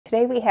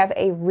today we have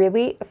a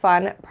really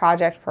fun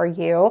project for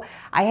you.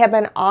 I have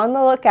been on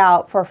the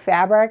lookout for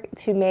fabric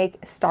to make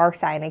star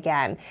sign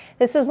again.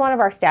 This was one of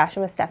our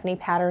Stashing with Stephanie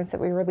patterns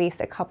that we released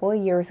a couple of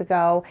years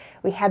ago.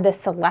 We had this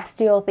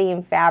celestial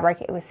theme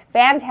fabric. It was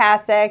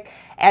fantastic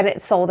and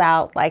it sold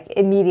out like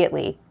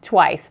immediately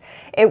twice.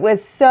 It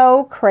was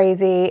so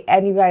crazy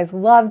and you guys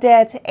loved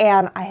it,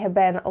 and I have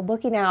been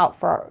looking out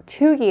for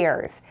 2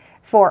 years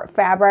for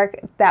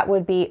fabric that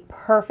would be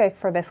perfect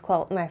for this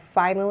quilt, and I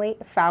finally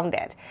found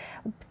it.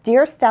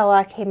 Dear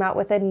Stella came out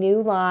with a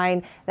new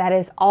line that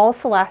is all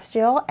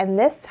celestial, and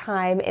this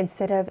time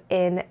instead of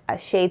in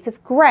shades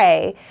of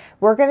gray,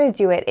 we're going to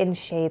do it in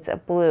shades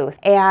of blue.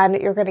 And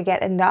you're going to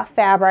get enough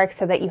fabric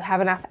so that you have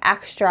enough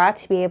extra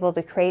to be able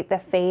to create the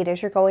fade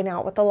as you're going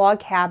out with the log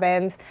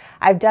cabins.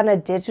 I've done a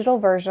digital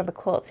version of the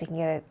quilt so you can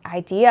get an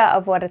idea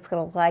of what it's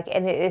going to look like,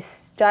 and it is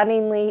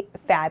stunningly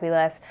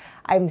fabulous.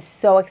 I'm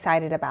so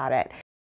excited about it.